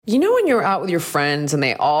You know when you're out with your friends and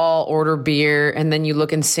they all order beer and then you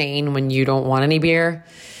look insane when you don't want any beer?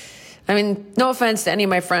 I mean, no offense to any of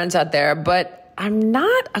my friends out there, but I'm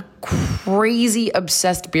not a crazy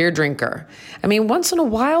obsessed beer drinker. I mean, once in a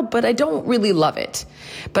while, but I don't really love it.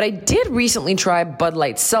 But I did recently try Bud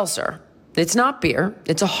Light Seltzer. It's not beer.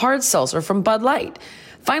 It's a hard seltzer from Bud Light.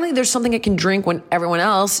 Finally, there's something I can drink when everyone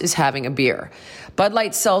else is having a beer. Bud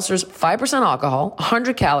Light Seltzer's 5% alcohol,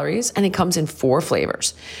 100 calories, and it comes in 4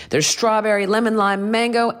 flavors. There's strawberry, lemon, lime,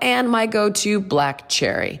 mango, and my go-to black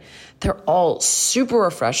cherry. They're all super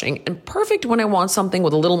refreshing and perfect when I want something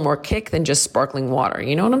with a little more kick than just sparkling water.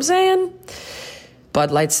 You know what I'm saying?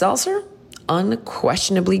 Bud Light Seltzer,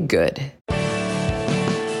 unquestionably good.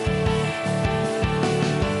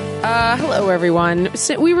 Hello, everyone.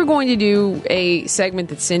 So we were going to do a segment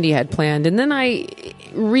that Cindy had planned, and then I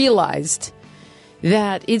realized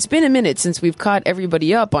that it's been a minute since we've caught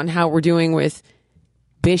everybody up on how we're doing with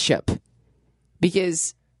Bishop.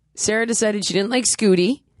 Because Sarah decided she didn't like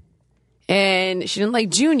Scooty, and she didn't like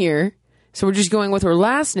Junior, so we're just going with her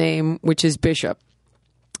last name, which is Bishop.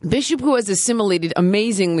 Bishop, who has assimilated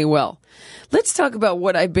amazingly well. Let's talk about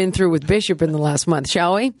what I've been through with Bishop in the last month,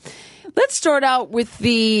 shall we? Let's start out with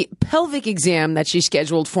the pelvic exam that she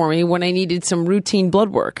scheduled for me when I needed some routine blood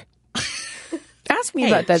work. Ask me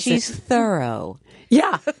about that. She's thorough.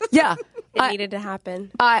 Yeah. It needed to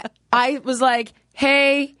happen. I was like,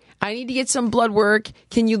 hey, I need to get some blood work.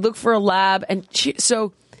 Can you look for a lab? And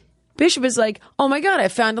so Bishop is like, oh my God, I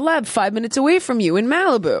found a lab 5 minutes away from you in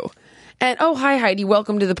Malibu. And, oh, hi, Heidi.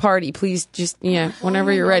 Welcome to the party. Please just,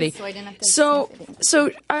 whenever you're ready. So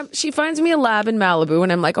she finds me a lab in Malibu,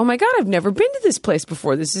 and I'm like, oh, my God, I've never been to this place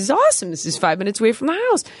before. This is awesome. This is 5 minutes away from the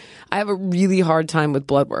house. I have a really hard time with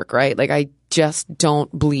blood work, right? Like, I just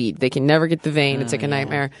don't bleed. They can never get the vein. It's like a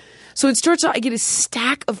nightmare. So it starts out, I get a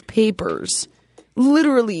stack of papers.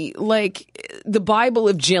 Literally, like the Bible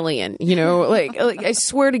of Jillian, like I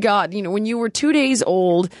swear to God, when you were 2 days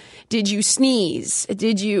old, did you sneeze?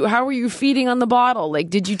 How were you feeding on the bottle? Like,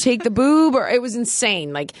 did you take the boob? Or it was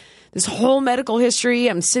insane. Like this whole medical history.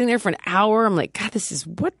 I'm sitting there for an hour. I'm like, God,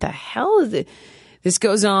 what the hell is it? This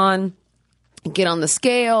goes on. Get on the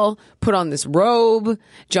scale, put on this robe,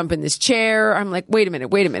 jump in this chair. I'm like, wait a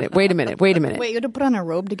minute. Wait, you had to put on a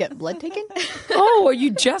robe to get blood taken? Oh, are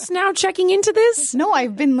you just now checking into this? No,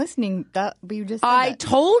 I've been listening. But you just said I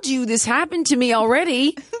told you this happened to me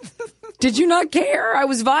already. Did you not care? I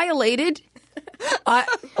was violated.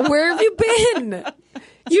 Where have you been?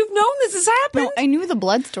 You've known this has happened. No, I knew the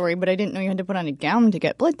blood story, but I didn't know you had to put on a gown to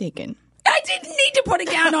get blood taken. I didn't need to put a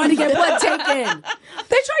gown on to get blood taken. They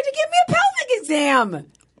tried to give me a pelvic exam.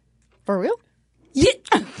 For real? Yeah.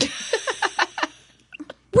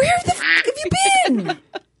 Where the fuck have you been?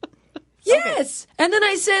 Yes. Okay. And then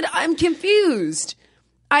I said, I'm confused.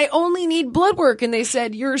 I only need blood work. And they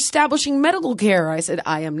said, you're establishing medical care. I said,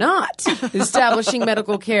 I am not establishing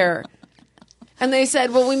medical care. And they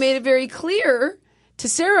said, well, we made it very clear to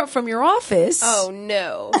Sarah from your office. Oh,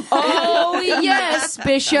 no. Oh, yes,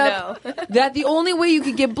 Bishop. No. That the only way you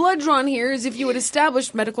could get blood drawn here is if you had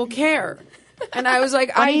established medical care. And I was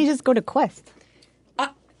like, why don't you just go to Quest? Why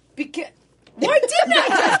didn't I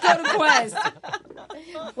just go to Quest?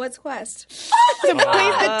 What's Quest? It's a place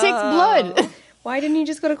that takes blood. Why didn't you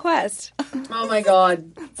just go to Quest? Oh, my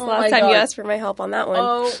God. It's the last time you asked for my help on that one.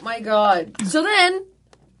 Oh, my God. So,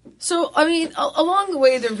 I mean, along the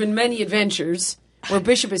way, there have been many adventures where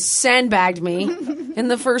Bishop has sandbagged me in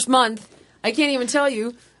the first month. I can't even tell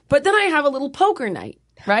you. But then I have a little poker night,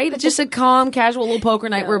 right? Just a calm, casual little poker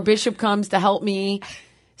night where Bishop comes to help me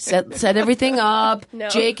set everything up. No.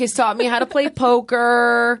 Jake has taught me how to play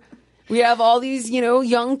poker. We have all these,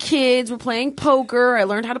 young kids. We're playing poker. I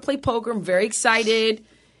learned how to play poker. I'm very excited.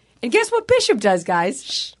 And guess what Bishop does, guys?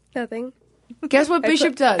 Shh, nothing. Guess what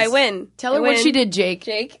Bishop does? I win. Tell her what she did, Jake.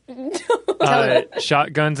 Jake?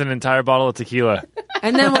 Shotguns an entire bottle of tequila.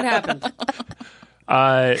 And then what happened?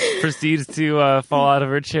 Proceeds to fall out of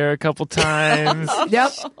her chair a couple times.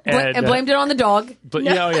 Yep. And blamed it on the dog. But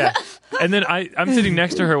yeah. And then I'm sitting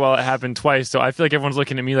next to her while it happened twice, so I feel like everyone's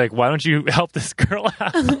looking at me like, why don't you help this girl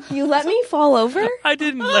out? You let me fall over? I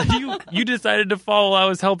didn't let you. You decided to fall while I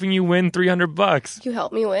was helping you win $300. You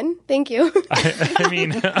helped me win? Thank you. I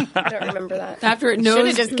mean... I don't remember that. After it knows... Should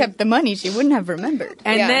have just kept the money. She wouldn't have remembered.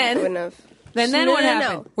 And yeah, then... I wouldn't have. Then what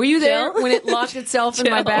happened? Were you there when it locked itself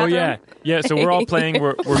in my bathroom? Oh, yeah. So we're all playing.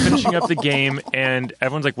 We're finishing up the game, and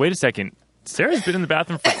everyone's like, wait a second. Sarah's been in the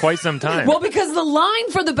bathroom for quite some time. Well, because the line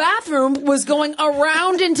for the bathroom was going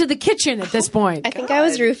around into the kitchen at this point. I think I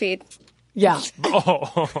was roofied. Yeah.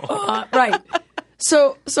 Oh. Right.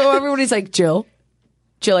 So everybody's like, Jill,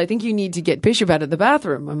 Jill, I think you need to get Bishop out of the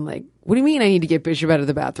bathroom. I'm like, what do you mean I need to get Bishop out of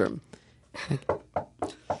the bathroom? Like,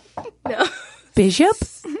 No. Bishop?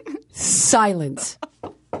 Silence.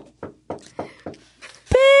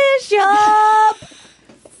 Bishop!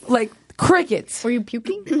 Like crickets. Were you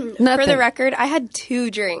puking? Nothing. For the record, I had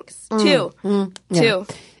 2 drinks. Two. Two.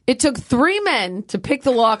 It took 3 men to pick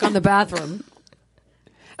the lock on the bathroom.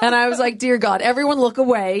 And I was like, dear God, everyone look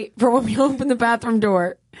away from when we open the bathroom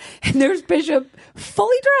door. And there's Bishop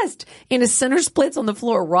fully dressed in his center splits on the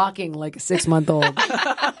floor, rocking like a 6-month-old.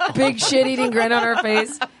 Big shit-eating grin on her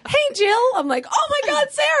face. Hey, Jill. I'm like, oh my God,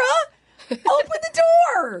 Sarah, open the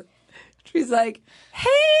door. She's like, hey.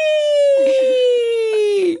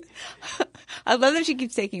 I love that she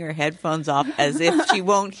keeps taking her headphones off as if she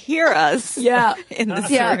won't hear us Yeah. in this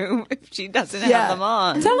Yeah. room if she doesn't Yeah. have them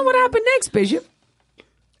on. Tell them what happened next, Bishop.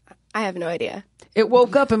 I have no idea. It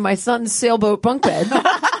woke up in my son's sailboat bunk bed.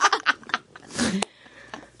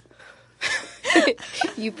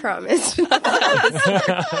 You promised. I'm still a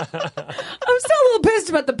little pissed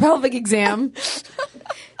about the pelvic exam.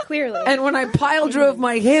 Clearly. And when I pile drove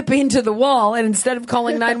my hip into the wall, and instead of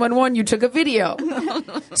calling 911, you took a video.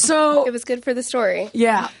 So, It was good for the story.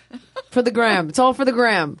 yeah, for the gram. It's all for the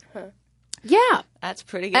gram. Yeah. That's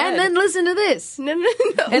pretty good. And then listen to this. No.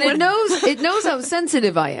 And it knows how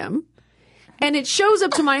sensitive I am. And it shows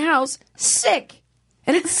up to my house sick.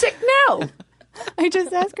 And it's sick now. I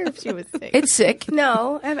just asked her if she was sick. It's sick.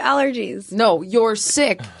 No, I have allergies. No, you're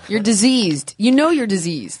sick. You're diseased. You know you're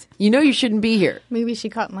diseased. You know you shouldn't be here. Maybe she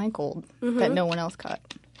caught my cold that no one else caught.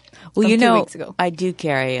 well, from you 2 know, weeks ago. I do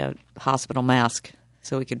carry a hospital mask,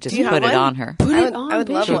 so we could just you have put it one? on her. Put I it would, on. I would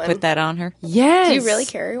love Should we one. put that on her? Yes. Do you really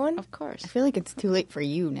carry one? Of course. I feel like it's too late for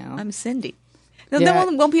you now. I'm Cindy. No, Yeah. no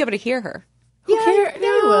one won't be able to hear her. Yeah,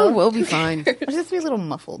 you will. We'll be fine. It'll just be a little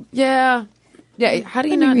muffled. Yeah. Yeah. How do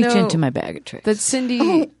you Let not me reach know into my bag of tricks. that Cindy?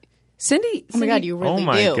 Oh my God, you really Oh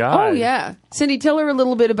my do. God. Oh yeah, Cindy. Tell her a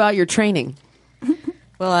little bit about your training.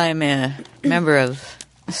 Well, I'm a member of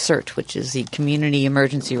CERT, which is the Community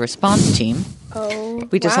Emergency Response Team. Oh,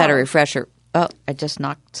 We just had a wow. refresher. Oh, I just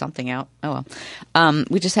knocked something out. Oh, well.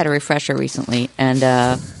 We just had a refresher recently, and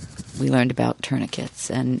we learned about tourniquets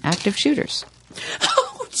and active shooters.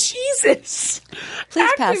 Oh Jesus!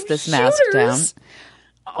 Please pass this mask down.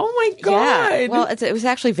 Oh my God! Yeah. Well, it was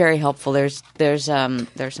actually very helpful. There's some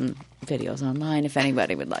videos online if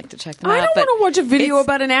anybody would like to check them I out. don't but want to watch a video it's-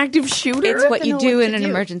 about an active shooter. It's what you know do what in to an do.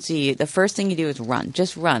 emergency. The first thing you do is run.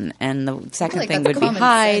 Just run. And the second like thing that's would be common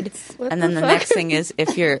hide. sense. What And then the the fuck? next thing is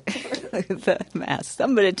if you're the mask.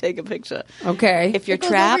 Somebody take a picture. Okay. If you're It goes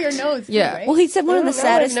trapped. over your nose, too, Yeah. right? Well, he said one of the I've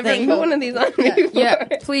saddest never things. put one of these on me before. Yeah,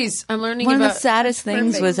 please. I'm learning One of about. the saddest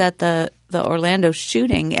things was at the Orlando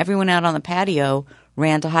shooting. Everyone out on the patio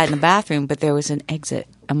ran to hide in the bathroom, but there was an exit,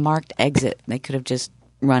 a marked exit. They could have just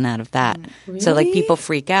run out of that. So, like, people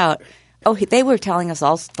freak out. Oh, they were telling us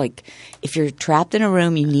all, like, if you're trapped in a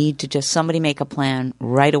room, you need to just somebody make a plan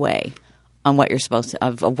right away on what you're supposed to,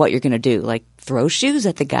 of what you're going to do. Like, throw shoes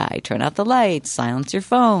at the guy, turn out the lights, silence your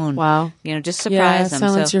phone. Wow. You know, just yeah, surprise them.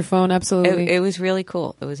 silence So your phone. Absolutely. It was really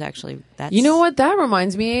cool. It was actually, that's. You know what? That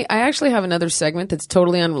reminds me. I actually have another segment that's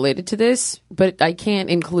totally unrelated to this, but I can't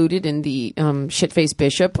include it in the Shitface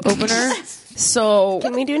Bishop opener. So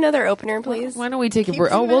Can we do another opener, please? why don't we take a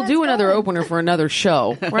break? Oh, we'll do another opener for another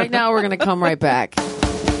show. Right now, we're going to come right back.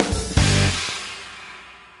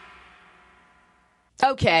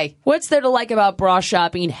 Okay, what's there to like about bra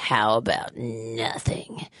shopping? How about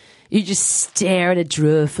nothing? You just stare at a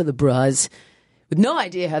drawer full of bras with no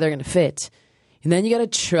idea how they're going to fit. And then you got to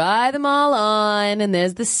try them all on, and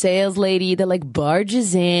there's the sales lady that like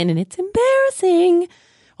barges in, and it's embarrassing.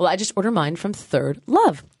 Well, I just ordered mine from Third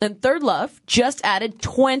Love. And Third Love just added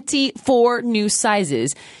 24 new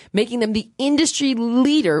sizes, making them the industry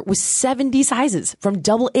leader with 70 sizes from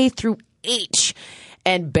AA through H.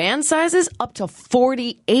 And band sizes up to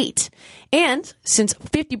 48. And since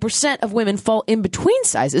 50% of women fall in between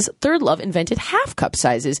sizes, Third Love invented half cup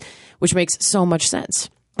sizes, which makes so much sense.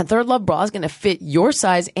 A Third Love bra is going to fit your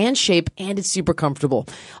size and shape, and it's super comfortable.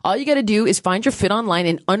 All you got to do is find your fit online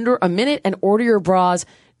in under a minute and order your bras.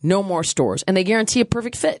 No more stores, and they guarantee a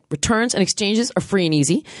perfect fit. Returns and exchanges are free and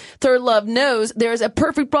easy. Third Love knows there's a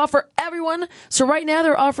perfect bra for everyone. So right now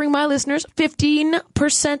they're offering my listeners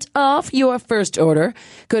 15% off your first order.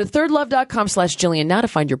 Go to thirdlove.com/Jillian now to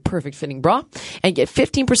find your perfect fitting bra and get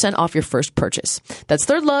 15% off your first purchase. That's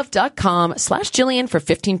thirdlove.com/Jillian for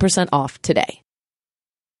 15% off today.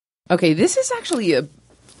 Okay, this is actually a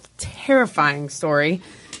terrifying story.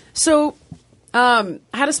 So, I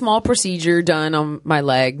had a small procedure done on my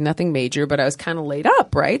leg, nothing major, but I was kind of laid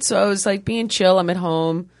up, right? So I was like being chill. I'm at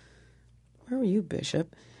home. where were you,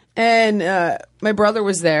 Bishop? And my brother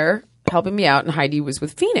was there helping me out, and Heidi was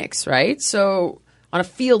with Phoenix, right? So on a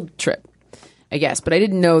field trip, I guess, but I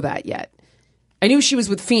didn't know that yet. I knew she was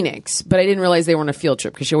with Phoenix, but I didn't realize they were on a field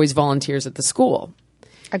trip because she always volunteers at the school.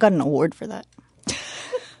 I got an award for that.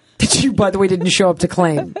 You, by the way, didn't show up to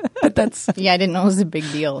claim. But that's Yeah, I didn't know it was a big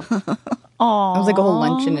deal. It was like a whole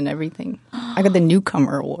luncheon and everything. I got the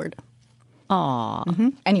newcomer award. Aw.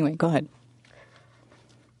 Anyway, go ahead.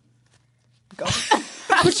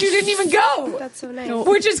 but you didn't even go. That's so nice.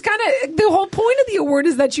 Which is kind of the whole point of the award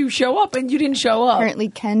is that you show up, and you didn't show up. Apparently,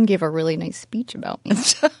 Ken gave a really nice speech about me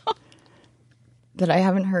that I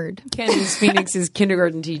haven't heard. Ken is Phoenix's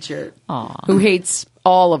kindergarten teacher who hates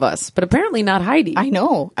all of us, but apparently not Heidi. I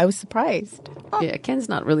know. I was surprised. Yeah, Ken's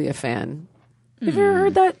not really a fan. Have you ever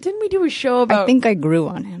heard that? Didn't we do a show about... I think I grew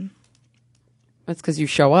on him. That's because you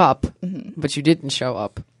show up, but you didn't show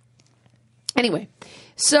up. Anyway,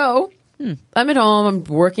 so I'm at home. I'm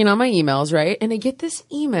working on my emails, right? And I get this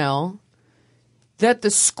email that the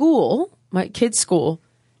school, my kid's school,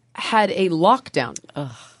 had a lockdown.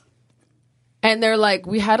 And they're like,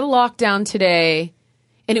 we had a lockdown today,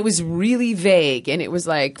 and it was really vague. And it was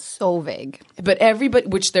like... So vague. But everybody,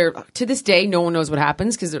 which they're, to this day, no one knows what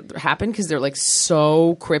happens because they're like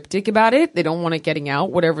so cryptic about it. They don't want it getting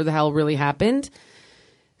out, whatever the hell really happened.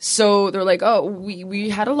 So they're like, oh, we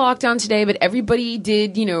had a lockdown today, but everybody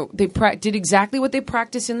did, they did exactly what they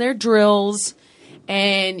practice in their drills.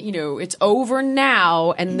 And, it's over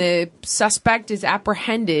now. And the suspect is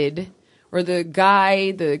apprehended, or the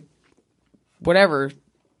guy, whatever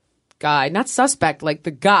guy, not suspect, like the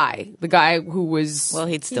guy who was... Well,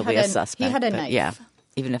 he'd still He be had a suspect. he had a but knife. Yeah,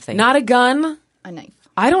 even if they... not a gun. A knife.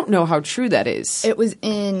 I don't know how true that is. It was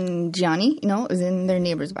in Gianni. It was in their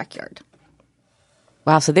neighbor's backyard.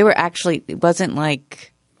 Wow, so they were actually... It wasn't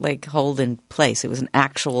like hold in place. It was an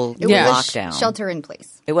actual It Yeah. was lockdown. shelter in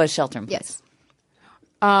place. It was shelter in place.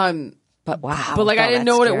 Yes. But wow. But like, I Oh, didn't that's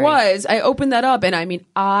know what scary. it was. I opened that up, and I mean,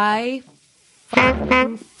 I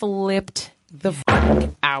fucking flipped the fuck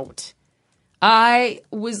out. I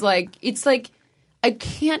was like, it's like, I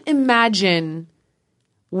can't imagine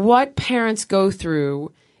what parents go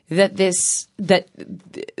through that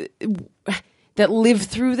live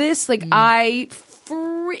through this. Like,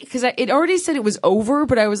 because it already said it was over,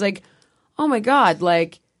 but I was like, oh my God,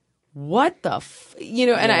 like, what the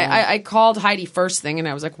and I called Heidi first thing, and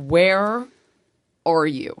I was like, where are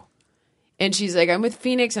you? And she's like, I'm with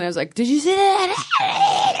Phoenix. And I was like, did you see that?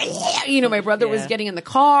 My brother was getting in the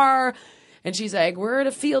car, and she's like, we're at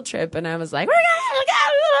a field trip. And I was like, we're going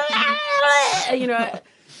to go,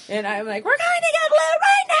 and I'm like, we're going to get lit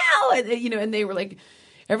right now. And they were like,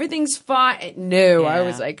 everything's fine. No, I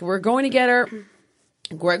was like, we're going to get her.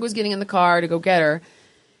 Greg was getting in the car to go get her.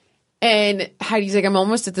 And Heidi's like, I'm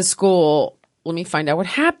almost at the school. Let me find out what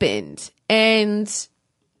happened. And,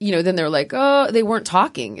 then they're like, oh, they weren't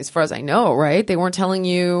talking as far as I know, right? They weren't telling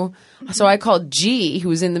you. So I called G, who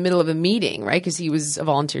was in the middle of a meeting, right? Because he was a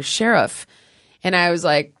volunteer sheriff. And I was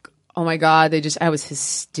like, oh my God, I was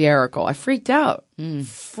hysterical. I freaked out.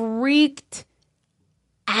 Freaked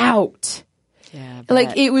out. Yeah,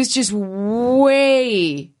 Like, it was just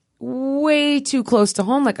way, way too close to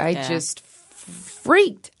home. Like, I just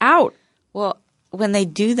freaked out. Well, when they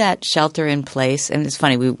do that shelter in place, and it's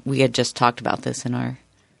funny, we had just talked about this in our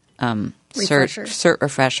cert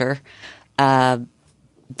refresher,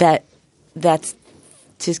 that's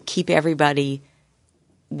to keep everybody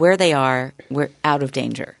where they are, we're out of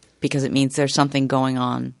danger, because it means there's something going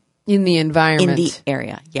on In the environment. in the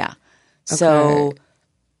area. Yeah. So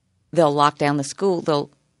they'll lock down the school. They'll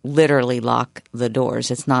literally lock the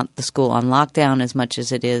doors. It's not the school on lockdown as much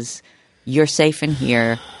as it is you're safe in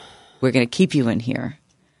here. We're going to keep you in here,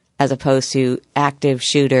 as opposed to active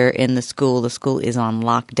shooter in the school. The school is on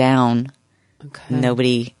lockdown. Okay.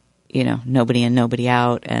 Nobody in, nobody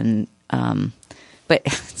out. And, but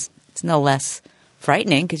it's no less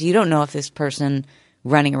frightening because you don't know if this person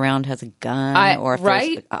running around has a gun or if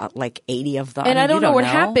right? there's like 80 of them. And I You don't know what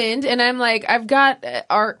happened. And I'm like, I've got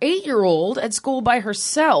our 8-year-old at school by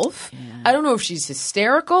herself. I don't know if she's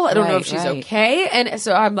hysterical. I don't know if she's okay. And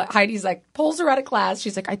so I'm like, Heidi's like, pulls her out of class.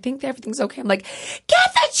 She's like, I think everything's okay. I'm like,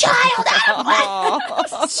 get the child out of my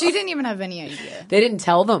house. She didn't even have any idea. They didn't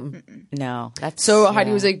tell them. No. That's, So Heidi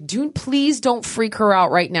was like, please don't freak her out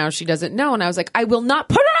right now. She doesn't know. And I was like, I will not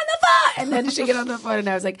put her on the phone. And then she get on the phone, and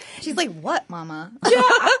I was like, She's like, what, Mama? yeah.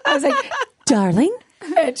 I was like, darling.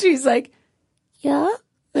 And she's like, yeah.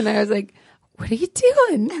 And I was like, what are you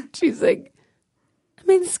doing? She's like, I'm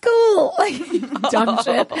in school, like dumb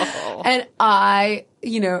shit. And I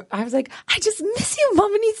was like, I just miss you.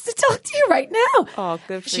 Mama needs to talk to you right now. Oh,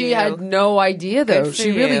 good for She you. had no idea though. Good for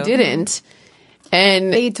She really you. didn't.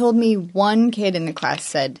 And They told me one kid in the class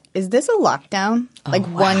said, "Is this a lockdown?" Like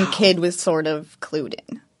one kid was sort of clued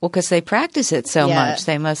in. Well, because they practice it so Yeah. much,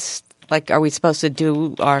 they must. Like, are we supposed to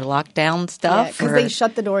do our lockdown stuff? Because or- they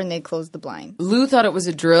shut the door and they closed the blinds. Lou thought it was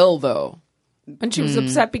a drill though. And she was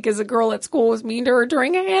upset because a girl at school was mean to her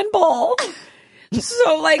during handball.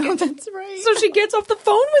 So like, That's right. so she gets off the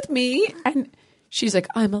phone with me and she's like,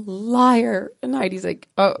 I'm a liar. And Heidi's like,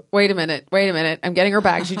 oh, wait a minute. I'm getting her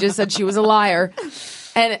back. She just said she was a liar.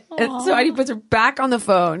 And so Heidi puts her back on the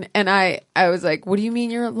phone. And I was like, what do you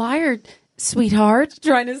mean you're a liar, sweetheart?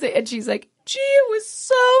 Trying to say, and she's like, gee, it was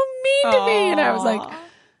so mean to me. And I was like,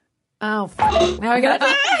 oh, fuck. Now I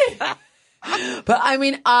got But I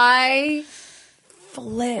mean, I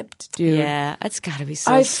flipped, dude. Yeah, it's got to be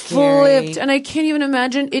so I scary. flipped, and I can't even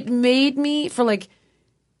imagine. It made me for like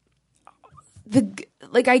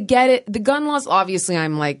I get it. The gun laws, obviously,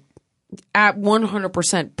 I'm like at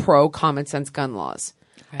 100% pro common sense gun laws.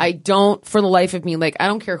 Right. I don't, for the life of me, like I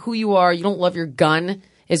don't care who you are. You don't love your gun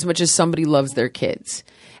as much as somebody loves their kids,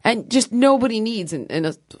 and just nobody needs what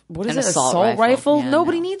is An it? assault Rifle? Yeah,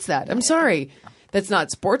 Nobody no. needs that. I'm sorry. That's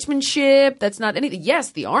not sportsmanship. That's not anything.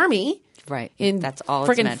 Yes, the army. Right. In That's all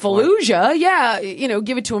it's freaking meant for. Fallujah, yeah,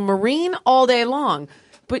 give it to a Marine all day long.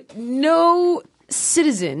 But no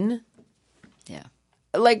citizen, Yeah.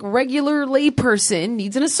 like regular layperson,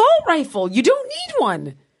 needs an assault rifle. You don't need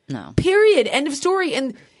one. No. Period. End of story.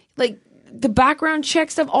 And like the background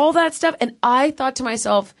check stuff, all that stuff. And I thought to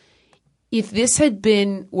myself, if this had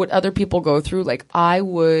been what other people go through, like I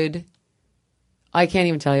can't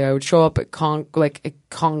even tell you, I would show up at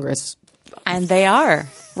Congress And they are.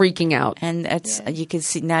 freaking out. And it's you can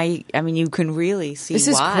see now. You can really see This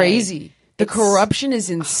is why. crazy. The corruption is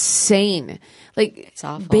insane. Like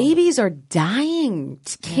awful. babies are dying.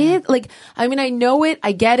 Kids, like I mean, I know it.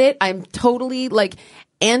 I get it. I'm totally like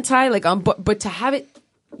anti. Like but to have it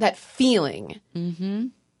that feeling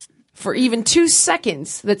for even 2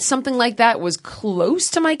 seconds that something like that was close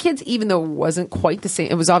to my kids, even though it wasn't quite the same.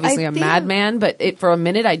 It was obviously I a think- madman, but for a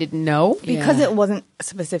minute I didn't know. Because it wasn't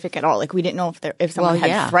specific at all. Like we didn't know if someone Well, had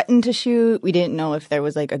yeah. threatened to shoot. We didn't know if there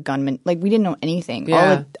was like a gunman. Like we didn't know anything.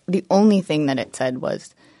 Yeah. The only thing that it said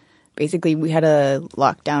was basically we had a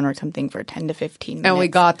lockdown or something for 10 to 15 minutes. And we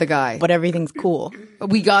got the guy. but everything's cool.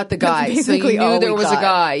 We got the guy. So you basically knew all there we was a got.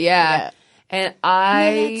 guy. Yeah. Yeah. And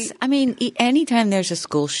Anytime there's a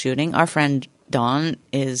school shooting, our friend Dawn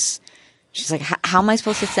she's like, how am I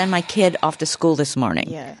supposed to send my kid off to school this morning?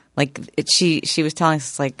 Yeah. Like she was telling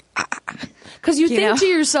us, like, because you think know? to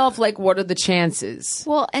yourself, like, what are the chances?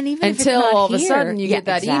 well, and even if it's Until not all of a here- sudden you Yeah, get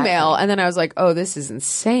that exactly. email, and then I was like, "Oh, this is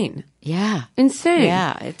insane, Yeah, insane."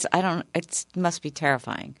 yeah. It must be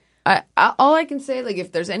terrifying. All I can say, like,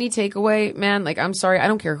 if there's any takeaway, man, like, I'm sorry, I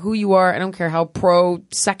don't care who you are, I don't care how pro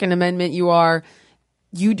Second Amendment you are,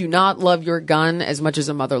 you do not love your gun as much as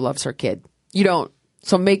a mother loves her kid. You don't.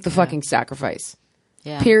 So make the fucking sacrifice.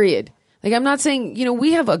 Yeah. Period. Like, I'm not saying,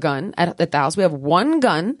 we have a gun at the house. We have one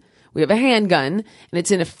gun. We have a handgun, and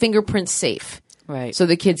it's in a fingerprint safe. Right. So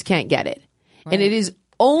the kids can't get it. And it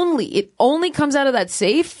only comes out of that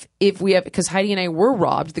safe if we have, because Heidi and I were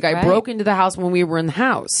robbed. The guy Right. broke into the house when we were in the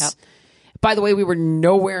house. Yep. By the way, we were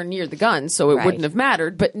nowhere near the gun, so it Right. wouldn't have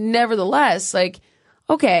mattered. But nevertheless, like,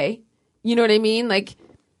 okay, you know what I mean? Like,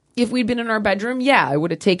 if we'd been in our bedroom, yeah, I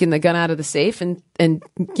would have taken the gun out of the safe and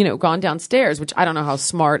gone downstairs, which I don't know how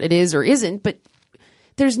smart it is or isn't, but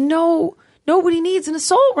there's nobody needs an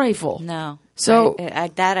assault rifle. No. So-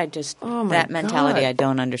 that my mentality God. I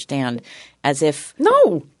don't understand. As if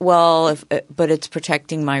No. well, but it's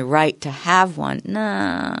protecting my right to have one.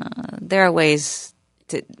 Nah, there are ways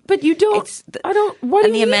to. But you don't. I don't. What And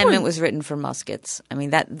do the you need amendment one? was written for muskets. I mean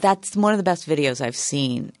that's one of the best videos I've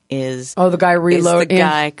seen. Is Oh, the guy is reload. the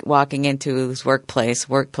guy walking into his workplace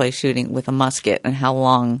shooting with a musket, and how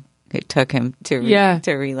long it took him to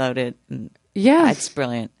reload it. And Yeah. it's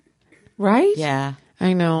brilliant. Right? Yeah.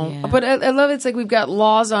 I know. Yeah. But I love it's like we've got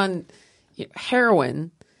laws on heroin.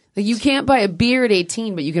 Like you can't buy a beer at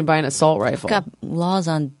 18, but you can buy an assault rifle. Got laws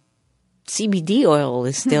on CBD oil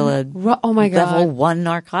is still a Oh my God. level 1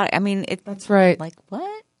 narcotic. I mean, That's right. like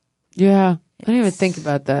what? Yeah. I didn't even think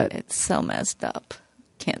about that. It's so messed up.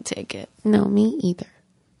 Can't take it. No, me either.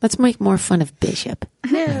 Let's make more fun of Bishop.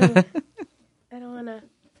 No. I don't want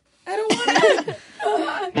to.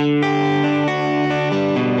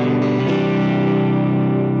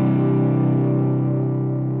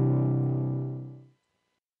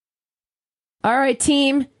 All right,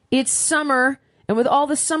 team. It's summer, And with all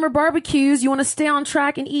the summer barbecues, you want to stay on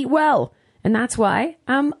track and eat well. And that's why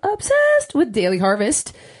I'm obsessed with Daily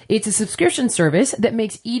Harvest. It's a subscription service that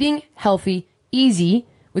makes eating healthy easy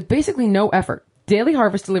with basically no effort. Daily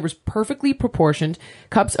Harvest delivers perfectly proportioned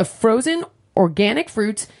cups of frozen organic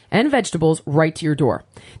fruits and vegetables right to your door.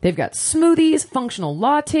 They've got smoothies, functional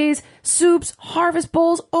lattes, soups, harvest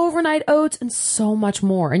bowls, overnight oats, and so much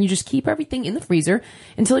more. And you just keep everything in the freezer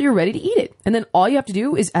until you're ready to eat it. And then all you have to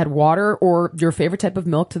do is add water or your favorite type of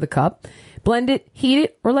milk to the cup, blend it, heat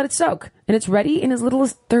it, or let it soak. And it's ready in as little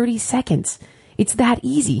as 30 seconds. It's that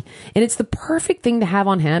easy. And it's the perfect thing to have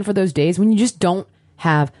on hand for those days when you just don't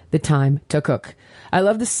have the time to cook. I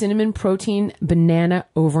love the cinnamon protein banana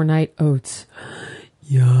overnight oats.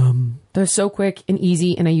 Yum. They're so quick and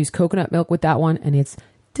easy, and I use coconut milk with that one, and it's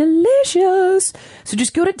delicious. So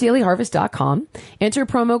just go to dailyharvest.com, enter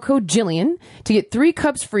promo code Jillian to get 3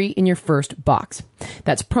 cups free in your first box.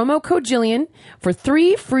 That's promo code Jillian for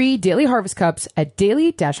 3 free Daily Harvest cups at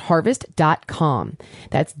daily-harvest.com.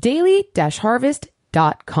 That's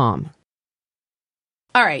daily-harvest.com.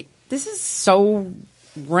 All right. This is so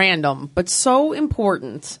random, but so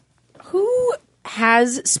important. Who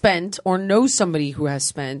has spent or knows somebody who has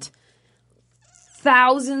spent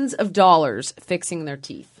thousands of dollars fixing their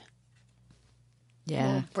teeth?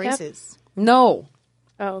 Yeah. Braces. No.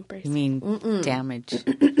 Oh, brace. You mean damage?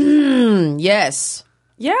 Yes.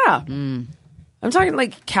 Yeah. I'm talking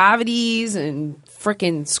like cavities and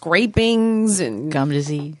freaking scrapings and Gum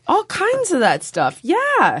disease, all kinds of that stuff.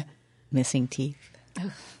 Yeah. missing teeth.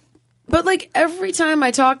 But like every time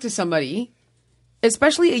I talk to somebody,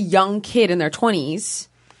 especially a young kid in their 20s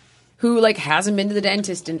who like hasn't been to the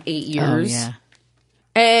dentist in 8 years. Oh, yeah.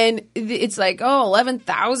 And it's like, oh,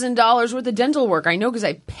 $11,000 worth of dental work. I know because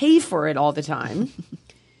I pay for it all the time.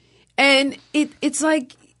 And it's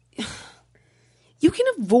like, you can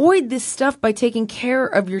avoid this stuff by taking care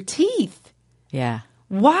of your teeth. Yeah.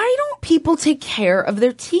 Why don't people take care of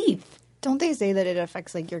their teeth? Don't they say that it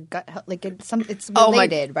affects like your gut health? Like it's Oh, my-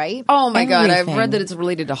 related, right? Oh my God. I've Everything. read that it's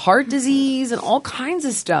related to heart disease and all kinds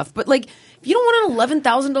of stuff. But like, if you don't want an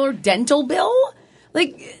 $11,000 dental bill,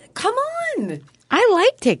 like, come on. I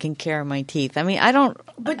like taking care of my teeth. I mean, I don't.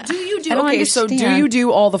 But do you do, I don't okay, so do understand. you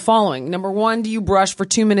do all the following? Number one, do you brush for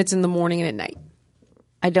 2 minutes in the morning and at night?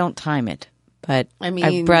 I don't time it, but I mean,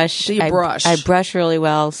 I brush. do you brush? I brush really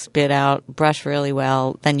well, spit out, brush really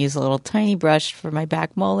well, then use a little tiny brush for my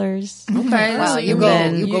back molars. Okay. Wow, so you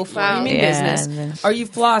go for you it. mean Yeah, business. and then- Are you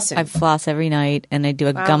flossing? I floss every night, and I do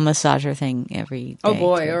a gum massager thing every day. oh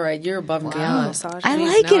boy, too. all right. You're above and beyond. Massage. I Jeez,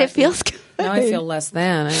 like now it. I It feels good. Now I feel less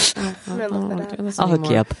than. I gonna look that up. I'll hook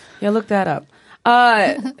you up. Yeah, look that up.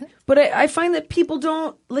 But I find that people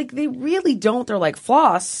don't, like, they really don't. They're like,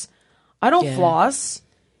 floss. I don't Yeah. floss.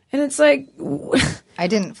 And it's like, I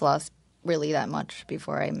didn't floss really that much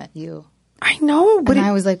before I met you. I know, but And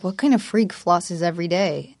I was like, what kind of freak flosses every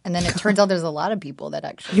day? And then it turns out there's a lot of people that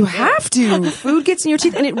actually you do. have to. Food gets in your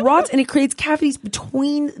teeth and it rots and it creates cavities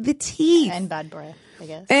between the teeth. And bad breath, I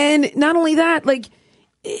guess. And not only that, like,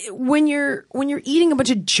 when you're eating a bunch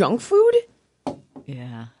of junk food,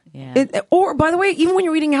 Yeah, yeah. or by the way, even when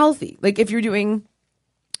you're eating healthy, like if you're doing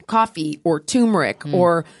coffee or turmeric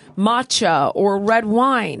or matcha or red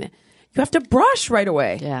wine, you have to brush right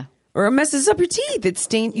away. Yeah. Or it messes up your teeth. It's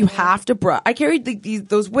stained. You have to brush. I carried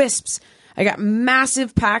those wisps. I got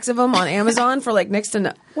massive packs of them on Amazon for like next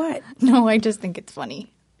to what? No, I just think it's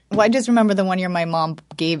funny. Well, I just remember the one year my mom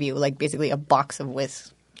gave you, like, basically a box of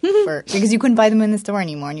wisps. Because you couldn't buy them in the store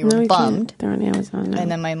anymore and you were bummed. They're on Amazon.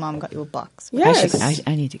 And then my mom got you a box. Yes.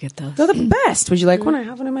 I need to get those. They're the best. Would you like one? I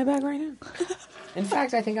have one in my bag right now. In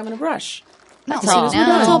fact, I think I'm going to brush. Not all. right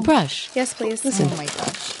Let's all now. brush. Yes, please. Oh my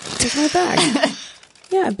gosh. Here's my bag.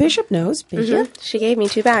 Yeah, Bishop knows. Bishop. She gave me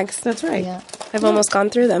 2 bags. That's right. Yeah. I've almost gone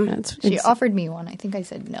through them. That's She offered me one. I think I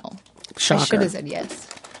said no. shocker. I should have said yes.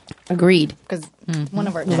 Agreed. Because one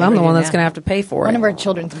of our Well, I'm the one that's going to have to pay for one it. of our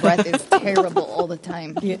children's breath is terrible all the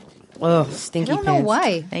time. Ugh, I stinky don't know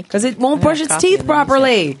why. Because it won't brush its coffee teeth and then you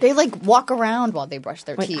properly. They like walk around while they brush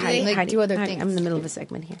their teeth. Hi, Like, hi, do other hi, things. I'm in the middle of a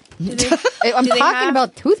segment here. I'm they talking have-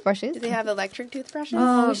 about toothbrushes. Do they have electric toothbrushes?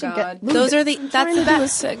 Oh, should God. Those are that's the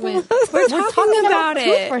best. segment. We're talking about it.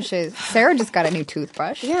 Toothbrushes. Sarah just got a new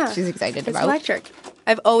toothbrush. Yeah. She's excited It's about. electric.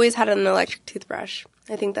 I've always had an electric toothbrush.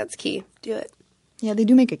 I think that's key. Do it. Yeah, they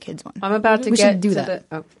do make a kids one. I'm about to We get should do to that.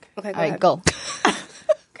 the... Oh. Okay, go All right, ahead. go.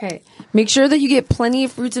 Okay. Make sure that you get plenty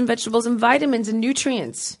of fruits and vegetables and vitamins and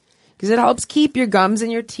nutrients because it helps keep your gums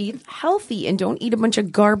and your teeth healthy. And don't eat a bunch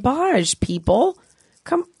of garbage, people.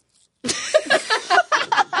 Come,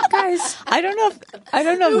 guys. I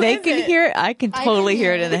don't know if they can hear it. I can totally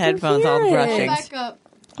hear it in the headphones. All the brushing.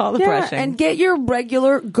 all the Yeah, brushing. and get your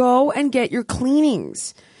go and get your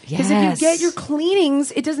cleanings. Because if you Yes. get your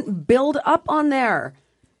cleanings, it doesn't build up on there.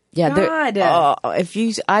 Yeah, God.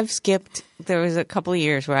 I've skipped. There was a couple of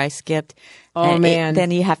years where I skipped. Oh, and man.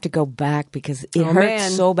 then you have to go back because it Oh, hurts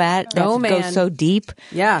man. so bad. That Oh, it goes man. so deep.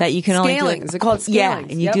 Yeah. that you can only do Scalings. They're called Yeah,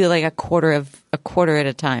 scalings. and you Yep. do like a quarter at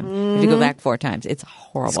a time. You have to go back 4 times. It's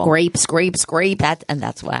horrible. Scrape.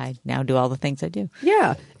 That's why I now do all the things I do.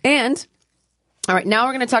 Yeah. And, all right, now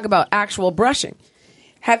we're going to talk about actual brushing.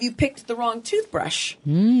 Have you picked the wrong toothbrush?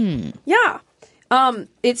 Yeah.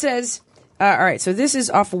 It says, all right, so this is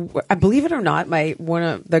off, I believe it or not,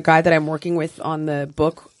 the guy that I'm working with on the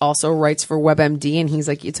book also writes for WebMD, and he's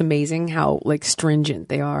like, it's amazing how like stringent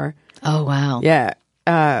they are. Oh wow. Yeah.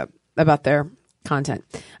 About their content.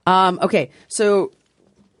 Okay. So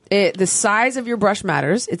the size of your brush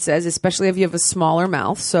matters. It says, especially if you have a smaller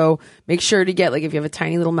mouth. So make sure to get, like, if you have a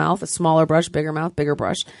tiny little mouth, a smaller brush, bigger mouth, bigger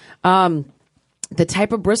brush. The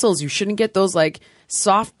type of bristles, you shouldn't get those like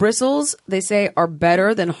soft bristles. They say are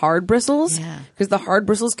better than hard bristles because the hard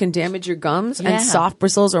bristles can damage your gums, and soft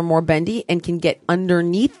bristles are more bendy and can get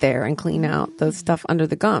underneath there and clean out the stuff under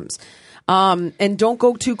the gums. And don't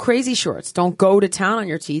go too crazy shorts. Don't go to town on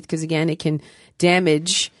your teeth because again, it can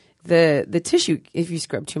damage the tissue if you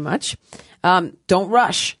scrub too much. Don't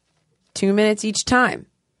rush. 2 minutes each time.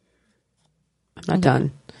 I'm not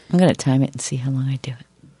done. I'm gonna time it and see how long I do it.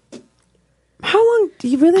 How long do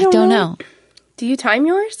you really I don't know. Do you time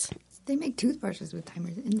yours? They make toothbrushes with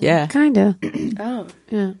timers in them. Yeah. Kinda. Oh.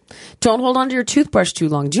 Yeah. Don't hold on to your toothbrush too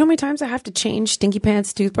long. Do you know how many times I have to change Stinky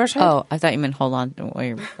Pants toothbrush head? Oh, I thought you meant hold on while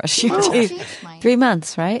you're brushing your I teeth. changed mine. 3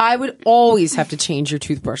 months, right? I would always have to change your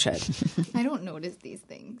toothbrush head. I don't notice these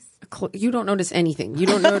things. You don't notice anything. You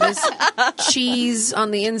don't notice cheese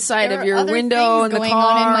on the inside There of are your other window things in the going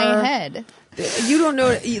car. on in my head. You don't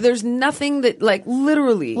know. There's nothing that, like,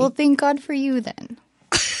 literally. Well, thank God for you then.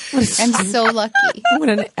 I'm so lucky. What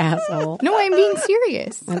an asshole. No, I'm being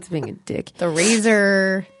serious. That's being a dick. The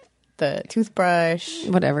razor, the toothbrush,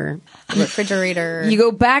 Whatever. the refrigerator. You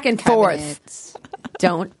go back and forth.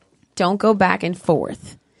 cabinets. Don't go back and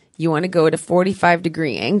forth. You want to go at a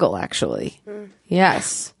 45-degree angle, actually.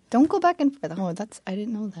 Yes. Don't go back and forth. Oh, I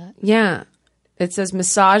didn't know that. Yeah. It says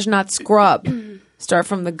massage, not scrub. Start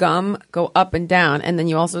from the gum, go up and down. And then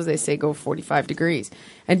you also, they say, go 45 degrees.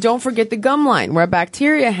 And don't forget the gum line where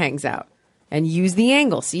bacteria hangs out. And use the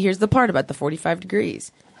angle. See, here's the part about the 45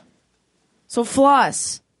 degrees. So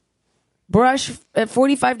floss. Brush at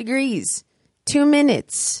 45 degrees. 2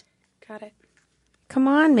 minutes. Got it. Come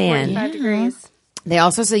on, man. 5 degrees. They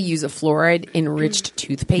also say use a fluoride-enriched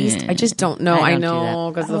toothpaste. I just don't know. I I don't do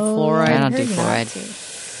know, because of the I fluoride. don't do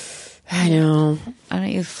fluoride. I know. I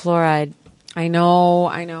don't use fluoride. I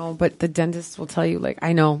know, but the dentist will tell you, like,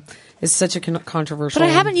 I know. It's such a controversial. But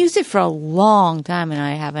I haven't used it for a long time, and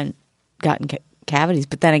I haven't gotten cavities.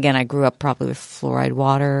 But then again, I grew up probably with fluoride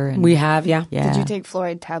water. And, We have, yeah. yeah. Did you take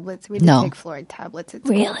fluoride tablets? We did No. take fluoride tablets at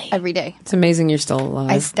school Really? every day. It's amazing you're still alive.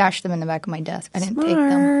 I stashed them in the back of my desk. I didn't take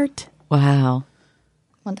them. Smart. Wow.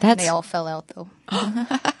 One time That's- they all fell out though.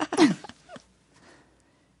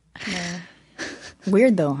 Yeah.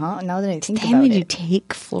 Weird though, huh? Now that I think Damn, about did it. you take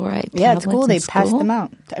fluoride Yeah, at tablets school in they passed school? them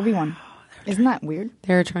out to everyone. Isn't that weird?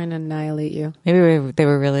 They're trying to annihilate you. Maybe they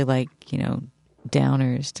were really like,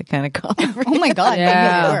 downers to kind of calm Oh my god,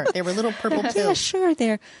 Yeah. they were. They were little purple pills. Yeah, sure,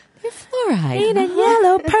 they're fluoride.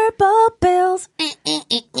 Yellow purple pills.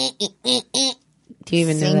 Do you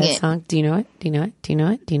even know Sing that it. song? Do you know it? Do you know it? Do you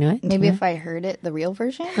know it? Do you know it? Maybe if I heard it, the real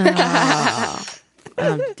version.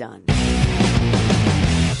 I'm done.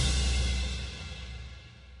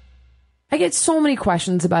 I get so many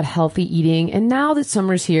questions about healthy eating, and now that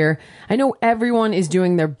summer's here, I know everyone is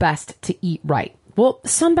doing their best to eat right. Well,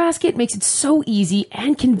 Sunbasket makes it so easy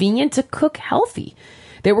and convenient to cook healthy.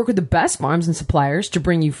 They work with the best farms and suppliers to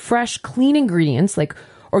bring you fresh, clean ingredients like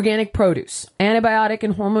organic produce, antibiotic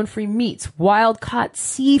and hormone-free meats, wild-caught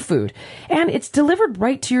seafood, and it's delivered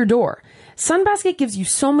right to your door. Sunbasket gives you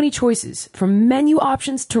so many choices, from menu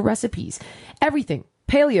options to recipes. Everything.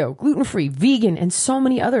 Paleo, gluten-free, vegan, and so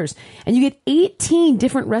many others. And you get 18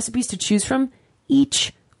 different recipes to choose from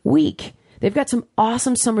each week. They've got some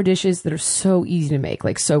awesome summer dishes that are so easy to make,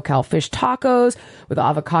 like SoCal fish tacos with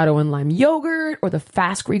avocado and lime yogurt, or the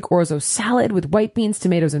Fast Greek orzo salad with white beans,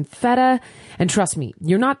 tomatoes, and feta. And trust me,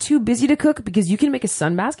 you're not too busy to cook because you can make a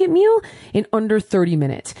Sunbasket meal in under 30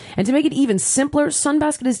 minutes. And to make it even simpler,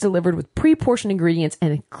 Sunbasket is delivered with pre-portioned ingredients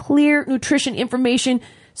and clear nutrition information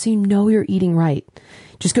so you know you're eating right.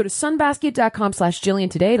 Just go to sunbasket.com/Jillian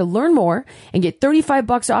today to learn more and get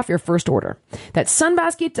 $35 off your first order. That's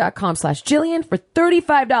sunbasket.com/Jillian for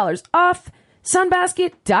 $35 off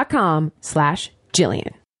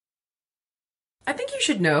Sunbasket.com/Jillian. I think you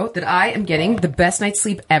should know that I am getting the best night's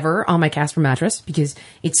sleep ever on my Casper mattress because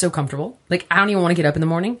it's so comfortable. Like, I don't even want to get up in the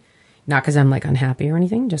morning. Not because I'm like unhappy or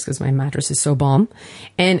anything, just because my mattress is so bomb.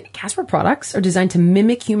 And Casper products are designed to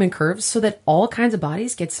mimic human curves so that all kinds of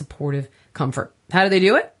bodies get supportive comfort. How do they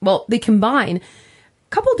do it? Well, they combine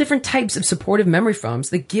couple different types of supportive memory foams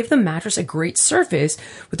that give the mattress a great surface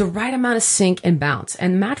with the right amount of sink and bounce.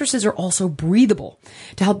 And mattresses are also breathable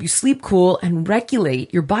to help you sleep cool and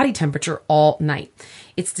regulate your body temperature all night.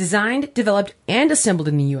 It's designed, developed, and assembled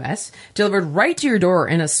in the US, delivered right to your door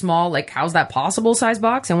in a small, like, how's that possible size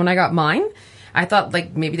box. And when I got mine, I thought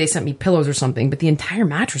like maybe they sent me pillows or something, but the entire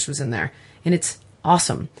mattress was in there. And it's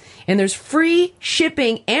awesome. And there's free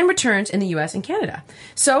shipping and returns in the US and Canada.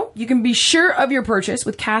 So you can be sure of your purchase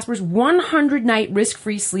with Casper's 100-night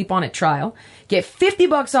risk-free sleep on it trial. Get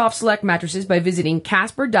 $50 off select mattresses by visiting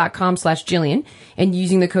casper.com/Jillian and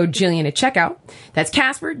using the code Jillian at checkout. That's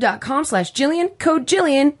casper.com/Jillian, code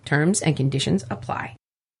Jillian. Terms and conditions apply.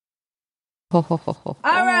 Ho, ho, ho, ho.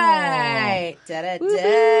 All right.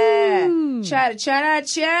 Da-da-da.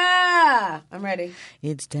 Cha-da-cha-da-cha. I'm ready.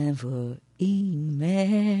 It's time for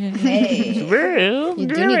email. Well, You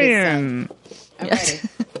do need to I'm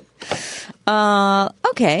ready.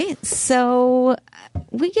 Okay, so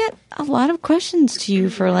we get a lot of questions to you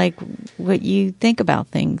for like what you think about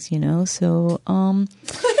things, you know. So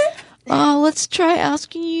let's try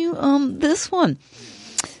asking you this one.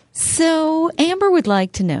 So Amber would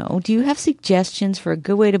like to know, do you have suggestions for a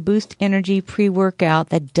good way to boost energy pre-workout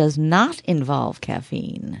that does not involve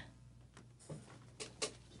caffeine?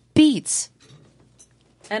 Beets.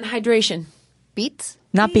 And hydration. Beets?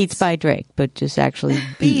 Not Beats by Drake, but just actually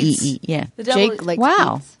Beets. B-E-E. Yeah. The devil- Jake likes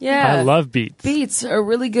Wow. beets. Yeah. I love beets. Beets are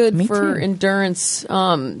really good Me for too. endurance.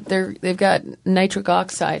 They've got nitric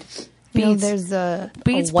oxide. You know, Beets. there's a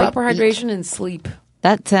Beets, white proper beet. hydration, and sleep.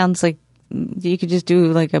 That sounds like you could just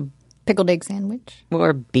do like a Pickled egg sandwich.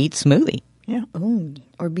 or beet smoothie. Yeah. Ooh,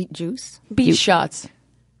 or beet juice. Beet shots.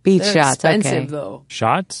 Beet They're shots. expensive, Okay. though.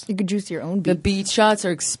 Shots? You could juice your own The beet. beet shots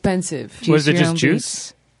are expensive. Was it your just own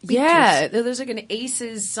juice? beets. Yeah, there's like an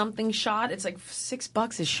Aces something shot. It's like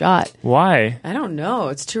 $6 a shot. Why? I don't know.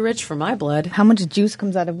 It's too rich for my blood. How much juice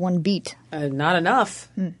comes out of one beet? Not enough.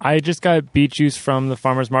 I just got beet juice from the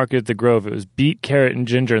farmer's market at the Grove. It was beet, carrot, and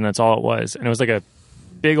ginger, and that's all it was. And it was like a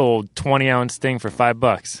big old 20-ounce thing for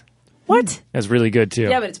 $5. What? It was really good too.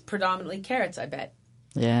 Yeah, but it's predominantly carrots, I bet.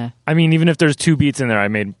 Yeah. I mean, even if there's 2 beets in there, I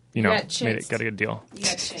made got made it, chanced. got a good deal. You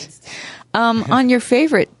got chanced. On your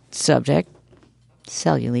favorite subject,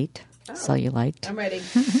 cellulite. Cellulite. I'm ready.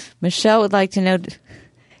 Michelle would like to know,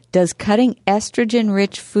 does cutting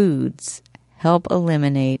estrogen-rich foods help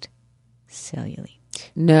eliminate cellulite?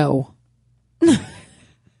 No.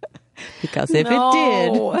 Because if it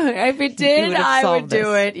did, if it did, would have I would solved do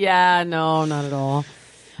this. it. Yeah, no, not at all.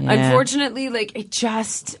 Yeah. Unfortunately, like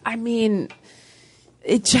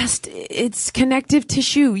it's connective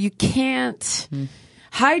tissue. You can't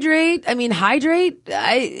hydrate. Even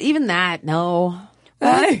that, no.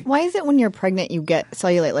 Why is it when you're pregnant you get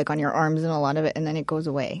cellulite like on your arms and a lot of it, and then it goes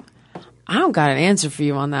away? I don't got an answer for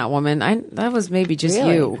you on that, woman. That was maybe just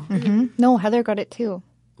you. No, Heather got it too.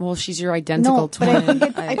 Well, she's your identical No, but twin.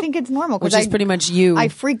 I think it's normal. 'cause which is pretty much you. I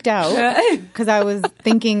freaked out because I was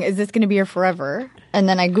thinking, is this going to be here forever? And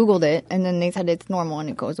then I Googled it, and then they said it's normal and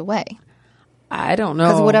it goes away. I don't know.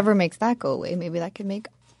 Because whatever makes that go away, maybe that could make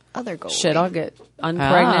other go Shit, away. I'll get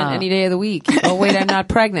unpregnant any day of the week. Oh, wait, I'm not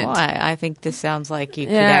pregnant. well, I think this sounds like you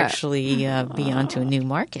could Yeah. actually be onto a new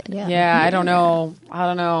market. Yeah, I don't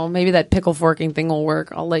know. Maybe that pickle forking thing will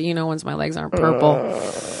work. I'll let you know once my legs aren't purple.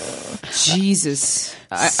 Jesus.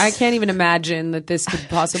 I can't even imagine that this could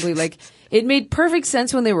possibly, like, it made perfect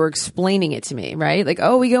sense when they were explaining it to me, right? Like,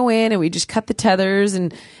 oh, we go in and we just cut the tethers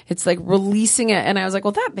and it's like releasing it. And I was like,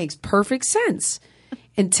 well, that makes perfect sense.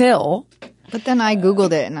 Until, But then I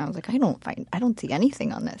Googled it, and I was like, I don't see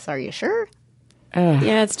anything on this. Are you sure?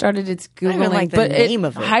 yeah, it started its Googling. even like the but name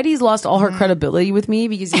of it. Heidi's lost all her credibility with me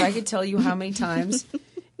because if I could tell you how many times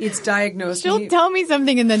it's diagnosed She'll me. tell me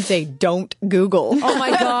something and then say, "Don't Google." Oh my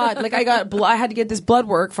God. Like I had to get this blood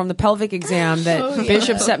work from the pelvic exam that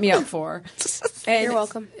Bishop set me up for. And, You're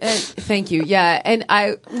welcome. And thank you. Yeah. And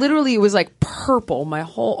I literally was like purple, my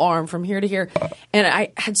whole arm from here to here. And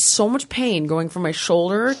I had so much pain going from my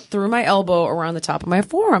shoulder through my elbow around the top of my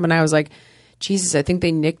forearm. And I was like, Jesus, I think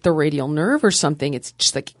they nicked the radial nerve or something. It's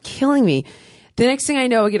just like killing me. The next thing I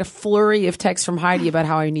know, I get a flurry of texts from Heidi about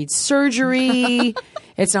how I need surgery.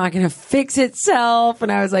 It's not going to fix itself.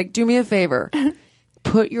 And I was like, do me a favor.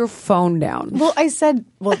 put your phone down. Well, I said,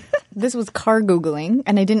 this was car Googling,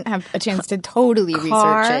 and I didn't have a chance to totally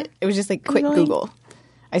Car research it. It was just like quick Googling? Google.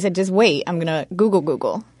 I said, just wait. I'm going to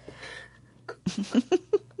Google.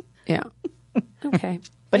 Yeah. Okay.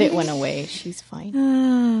 But it went away. She's fine.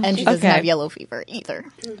 And she doesn't Okay. have yellow fever either.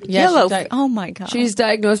 Yeah, Yellow. she's Oh my god. she's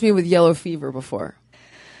diagnosed me with yellow fever before.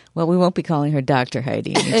 Well, we won't be calling her Dr.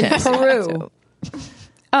 Heidi anytime In soon, Peru. so-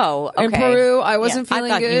 Oh, okay. In Peru, I wasn't Yeah, I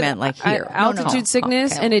feeling thought you good. meant like here. Altitude No.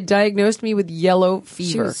 sickness, Okay. and it diagnosed me with yellow She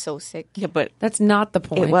fever. was so sick. Yeah, but That's not the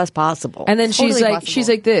point. it was possible. And then she's Totally like, possible. she's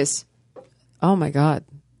like this. Oh my god,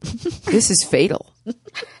 this is fatal.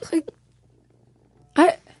 Like,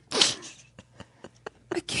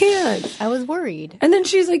 I can't. I was worried. And then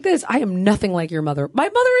she's like this. I am nothing like your mother. My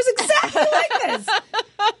mother is exactly like this.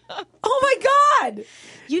 Oh my god.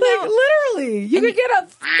 You Like, know- literally, you could get a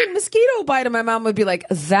fucking mosquito bite, and my mom would be like,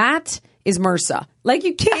 "That is MRSA." Like,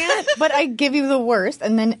 you can't. But I give you the worst,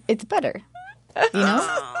 and then it's better. You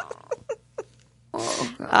know?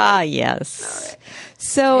 Yes.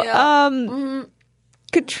 So,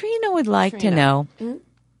 Katrina would like to know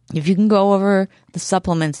if you can go over the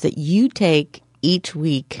supplements that you take each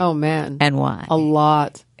week Oh man, and why. a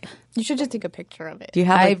lot. You should just take a picture of it. Do you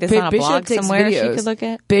have like this on a blog takes somewhere she videos. could look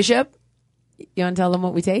at? Bishop, you want to tell them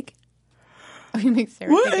what we take? You make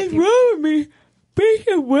Sarah take it. wrong with me?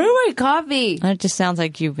 Bishop, where my coffee? It just sounds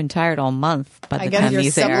like you've been tired all month by I the guess time your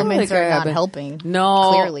these air. supplements Like I are not haven't- helping.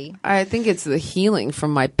 No, Clearly. I think it's the healing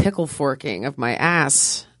from my pickle forking of my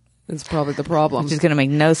ass. That's probably the problem. Which is going to make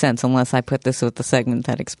no sense unless I put this with the segment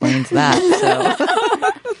that explains that.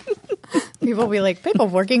 So, People will be like, pickle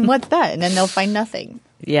working, what's that? And then they'll find nothing.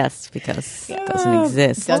 yes, because it doesn't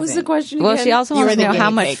exist. What was the question? Well, again? she also You wants were to know the how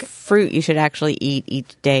guinea much pig. fruit you should actually eat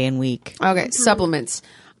each day and week. Okay, supplements.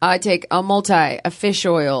 I take a a fish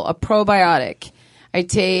oil, a probiotic. I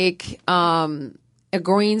take a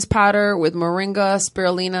greens powder with moringa,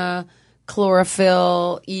 spirulina,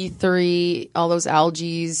 chlorophyll, E3, all those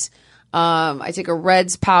algae. I take a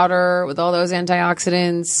reds powder with all those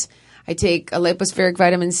antioxidants. I take a lipospheric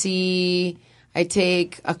vitamin C. I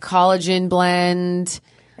take a collagen blend.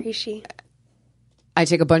 Reishi. I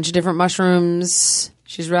take a bunch of different mushrooms.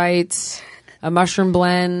 She's right. A mushroom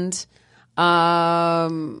blend.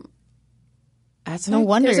 That's No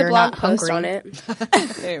wonder There's a you're blog not post hungry. on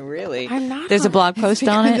it. Really? I'm not. There's a blog post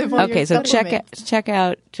on it? of all your Okay, so supplements. check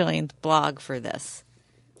out Jillian's blog for this.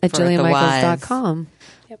 at for the JillianMichaels.com.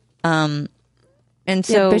 And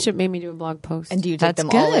So so Bishop made me do a blog post. And do you take That's them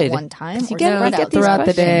all good. at one time? You or get- spread we get out these throughout the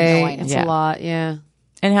questions? day. No, I know. It's Yeah. a lot, yeah.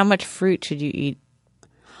 and how much fruit should you eat?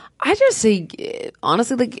 I just say,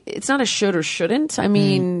 honestly, like, it's not a should or shouldn't. I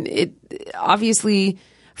mean, it obviously,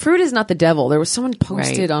 fruit is not the devil. There was someone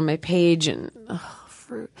posted Right. on my page, and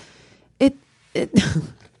fruit, it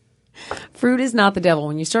fruit is not the devil.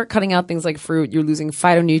 When you start cutting out things like fruit, you're losing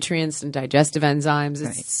phytonutrients and digestive enzymes.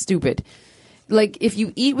 It's stupid. Like, if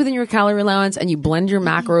you eat within your calorie allowance and you blend your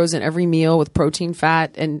macros in every meal with protein,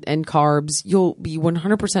 fat, and carbs, you'll be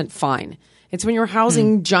 100% fine. It's when you're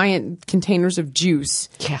housing giant containers of juice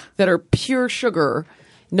Yeah. that are pure sugar,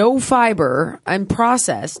 no fiber, and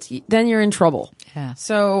processed, then you're in trouble. Yeah.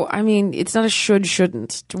 So, I mean, it's not a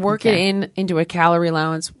shouldn't. To work it into a calorie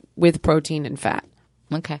allowance with protein and fat.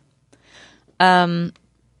 Okay.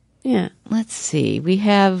 Yeah. Let's see. We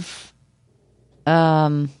have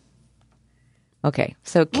okay.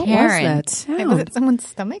 So What Karen, was that Hey, sound? was it someone's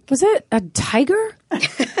stomach? Was it a tiger?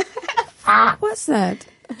 What was that?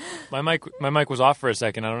 My mic was off for a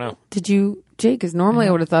second. I don't know. Did you, Jake? Because normally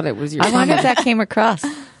I would have thought it was your I wonder if stomach. that came across.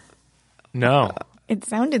 No, It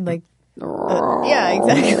sounded like. Yeah,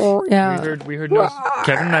 exactly. Yeah. we heard no.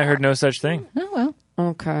 Kevin and I heard no such thing. Oh well.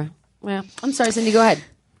 Okay. Well, I'm sorry, Cindy. Go ahead.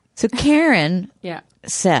 So Karen Yeah.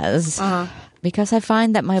 says, because I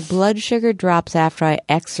find that my blood sugar drops after I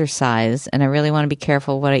exercise, and I really want to be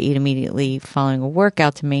careful what I eat immediately following a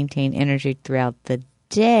workout to maintain energy throughout the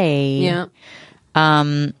day. Yeah.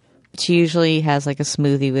 She usually has like a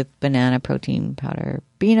smoothie with banana protein powder,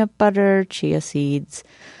 peanut butter, chia seeds.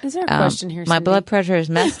 Is there a question here? My Cindy? blood pressure is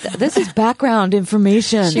messed up. This is background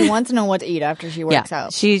information. She wants to know what to eat after she works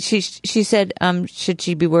out. She said, should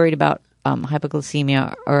she be worried about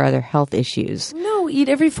hypoglycemia or other health issues? No, eat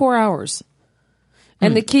every 4 hours.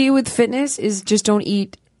 And the key with fitness is just don't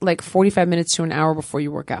eat like 45 minutes to an hour before you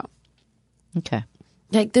work out. Okay.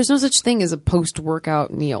 Like, there's no such thing as a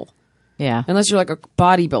post-workout meal. Yeah. Unless you're like a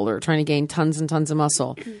bodybuilder trying to gain tons and tons of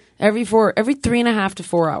muscle. Every 3.5 to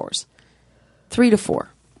 4 hours. 3 to 4.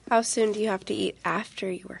 How soon do you have to eat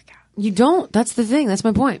after you work out? You don't. That's the thing. That's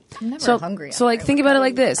my point. I'm never so, hungry So, like, after I think work about it out.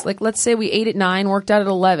 like this. Like, let's say we ate at 9, worked out at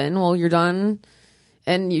 11. Well, you're done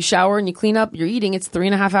and you shower and you clean up, you're eating, it's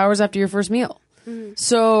 3.5 hours after your first meal.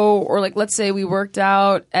 So, or like, let's say we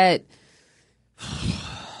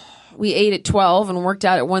ate at 12 and worked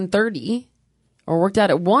out at 1:30 or worked out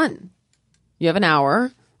at 1. You have an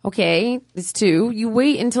hour. Okay, it's 2. You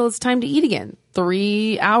wait until it's time to eat again.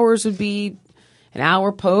 3 hours would be an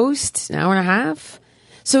hour post, an hour and a half.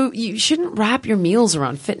 So you shouldn't wrap your meals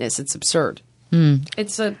around fitness. It's absurd.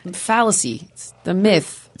 It's a fallacy. It's the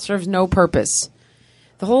myth. It serves no purpose.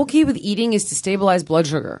 The whole key with eating is to stabilize blood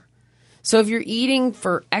sugar. So if you're eating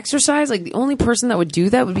for exercise, like the only person that would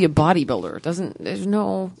do that would be a bodybuilder. There's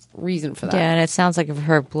no reason for that. Yeah, and it sounds like if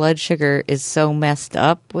her blood sugar is so messed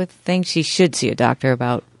up with things, she should see a doctor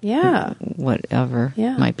about whatever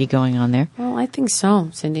might be going on there. Well, I think so,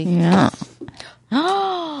 Cindy. Yeah.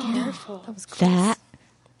 Careful. That was close.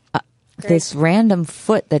 This random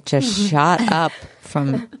foot that just shot up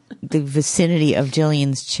from the vicinity of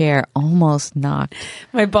Jillian's chair almost knocked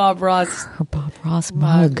My Bob Ross. her Bob Ross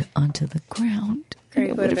mug onto the ground.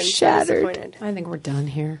 Greg would have been Shattered. disappointed. I think we're done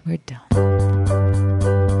here. We're done.